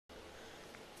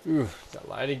Ooh, is that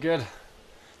lighting good?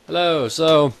 Hello,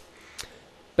 so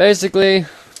basically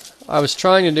I was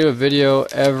trying to do a video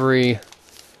every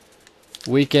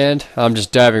weekend. I'm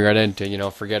just diving right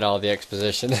into, forget all the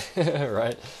exposition,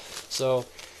 right? So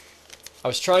I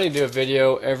was trying to do a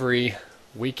video every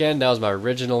weekend. That was my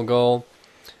original goal.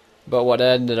 But what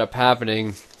ended up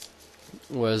happening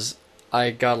was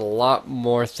I got a lot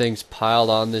more things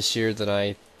piled on this year than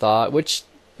I thought, which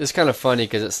is kind of funny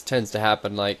because it tends to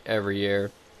happen like every year.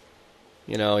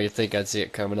 You think I'd see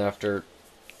it coming after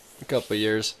a couple of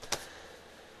years.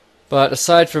 But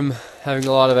aside from having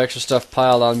a lot of extra stuff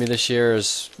piled on me this year,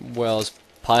 as well as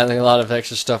piling a lot of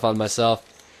extra stuff on myself,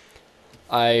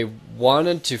 I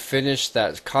wanted to finish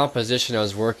that composition I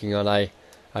was working on. I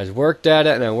worked at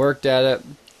it and I worked at it,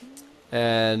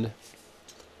 and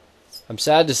I'm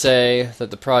sad to say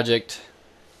that the project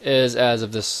is, as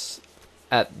of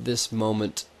at this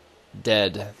moment,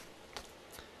 dead.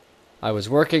 I was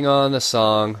working on a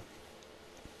song,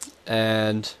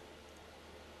 and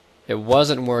it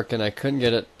wasn't working. I couldn't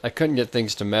get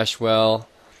things to mesh well.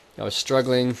 I was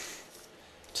struggling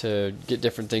to get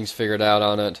different things figured out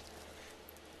on it.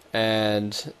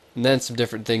 And then some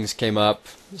different things came up.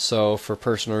 So for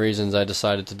personal reasons, I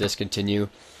decided to discontinue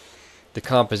the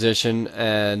composition,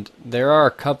 and there are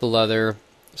a couple other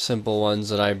simple ones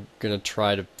that I'm going to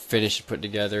try to finish and put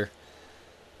together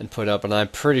and put up, and I'm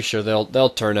pretty sure they'll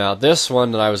turn out. This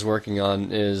one that I was working on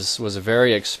was a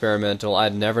very experimental.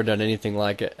 I'd never done anything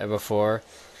like it before,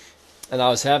 and I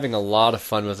was having a lot of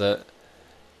fun with it,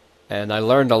 and I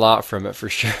learned a lot from it for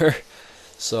sure.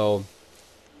 So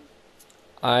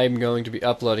I'm going to be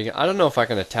uploading it. I don't know if I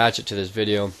can attach it to this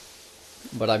video,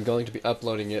 but I'm going to be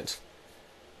uploading it.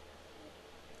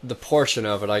 The portion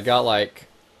of it, I got like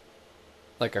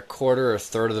a quarter or a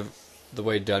third of the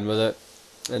way done with it,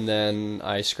 and then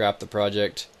I scrapped the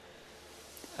project.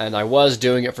 And I was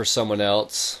doing it for someone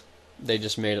else. They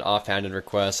just made an offhanded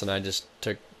request, and I just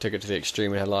took it to the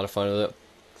extreme and had a lot of fun with it.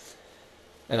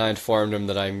 And I informed them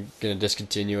that I'm going to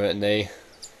discontinue it, and I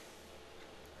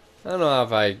don't know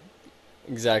if I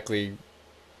exactly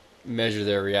measure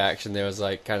their reaction. They was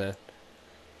like it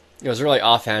was really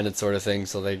offhanded sort of thing,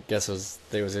 so they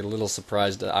was a little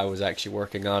surprised that I was actually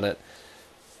working on it,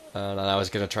 and I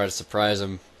was going to try to surprise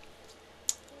them.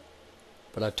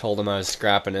 But I told them I was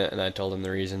scrapping it, and I told them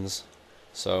the reasons.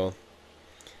 So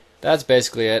that's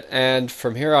basically it. And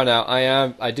from here on out,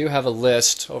 I do have a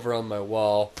list over on my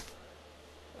wall.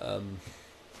 I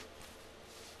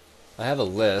have a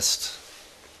list.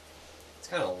 It's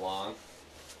kind of long.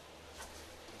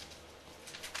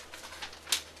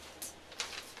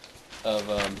 Of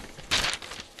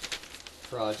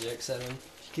projects. I don't know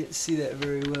if you can't see that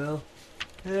very well.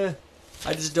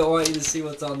 I just don't want you to see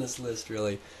what's on this list,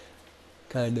 really.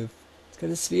 Kind of. It's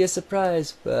gonna be a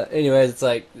surprise, but anyways, it's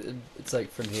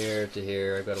like from here to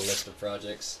here. I've got a list of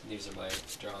projects. These are my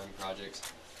drawing projects,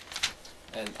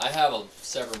 and I have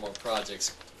several more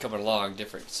projects coming along,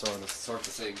 different sorts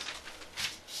of things.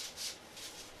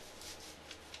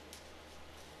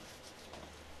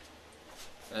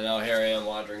 And now here I am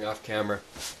wandering off camera.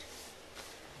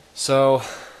 So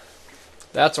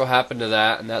that's what happened to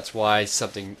that, and that's why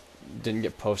something didn't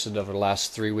get posted over the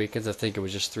last 3 weekends. I think it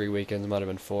was just 3 weekends, might have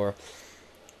been 4.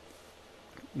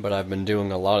 But I've been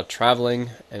doing a lot of traveling,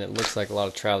 and it looks like a lot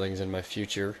of traveling is in my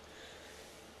future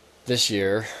this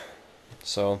year.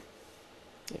 So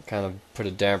it kind of put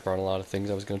a damper on a lot of things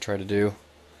I was going to try to do.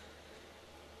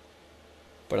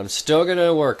 But I'm still going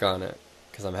to work on it,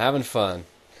 because I'm having fun.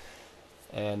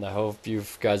 And I hope you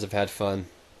guys have had fun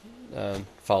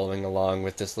following along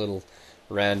with this little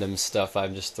random stuff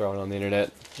I'm just throwing on the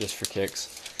internet just for kicks.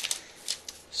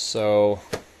 So,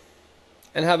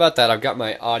 and how about that? I've got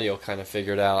my audio kind of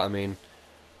figured out. I mean,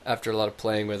 after a lot of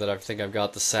playing with it, I think I've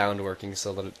got the sound working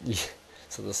so that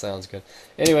so the sound's good.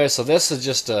 Anyway, so this is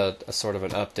just a sort of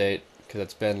an update, because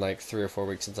it's been like 3 or 4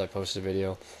 weeks since I posted a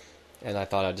video, and I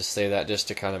thought I'd just say that just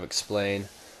to kind of explain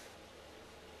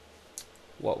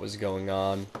what was going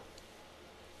on.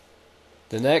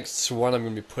 The next one I'm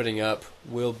going to be putting up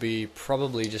will be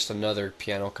probably just another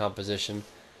piano composition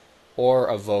or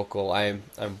a vocal. I'm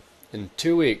in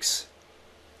 2 weeks.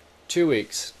 2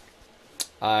 weeks.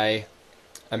 I'm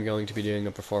going to be doing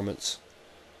a performance,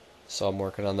 so I'm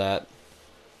working on that.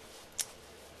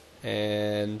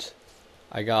 And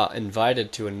I got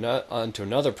invited to onto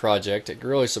another project. It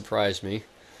really surprised me.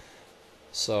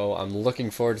 So I'm looking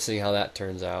forward to seeing how that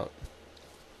turns out.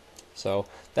 So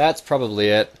that's probably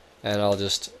it, and I'll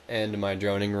just end my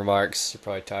droning remarks. You're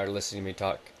probably tired of listening to me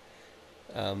talk.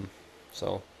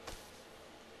 So,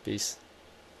 peace.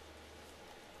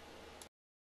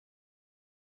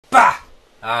 Bah!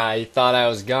 Ah, you thought I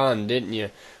was gone, didn't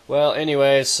you? Well,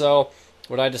 anyway, so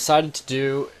what I decided to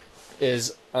do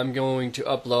is I'm going to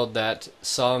upload that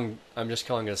song. I'm just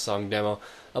calling it a song demo.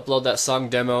 Upload that song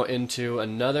demo into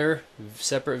another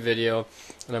separate video,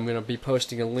 and I'm going to be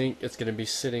posting a link. It's going to be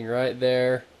sitting right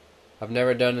there. I've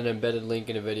never done an embedded link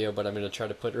in a video, but I'm going to try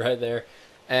to put it right there.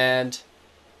 And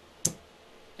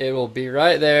it will be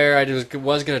right there. I just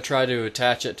was going to try to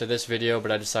attach it to this video,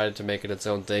 but I decided to make it its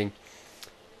own thing.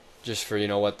 Just for,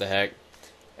 what the heck.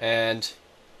 And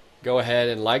go ahead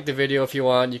and like the video if you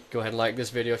want. You can go ahead and like this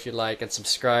video if you like, and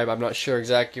subscribe. I'm not sure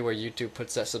exactly where YouTube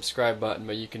puts that subscribe button,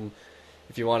 but you can,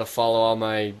 if you want to follow all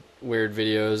my weird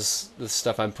videos, the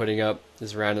stuff I'm putting up,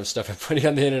 this random stuff I'm putting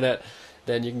on the internet,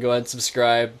 then you can go ahead and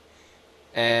subscribe,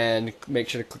 and make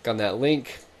sure to click on that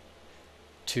link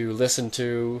to listen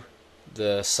to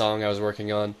the song I was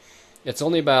working on. It's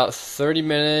only about 30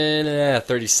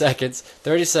 seconds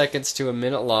to a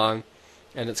minute long,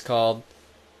 and it's called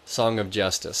Song of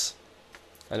Justice.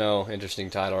 I know, interesting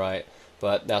title, right?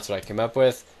 But that's what I came up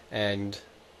with, and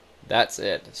that's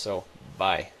it. So,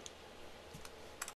 bye.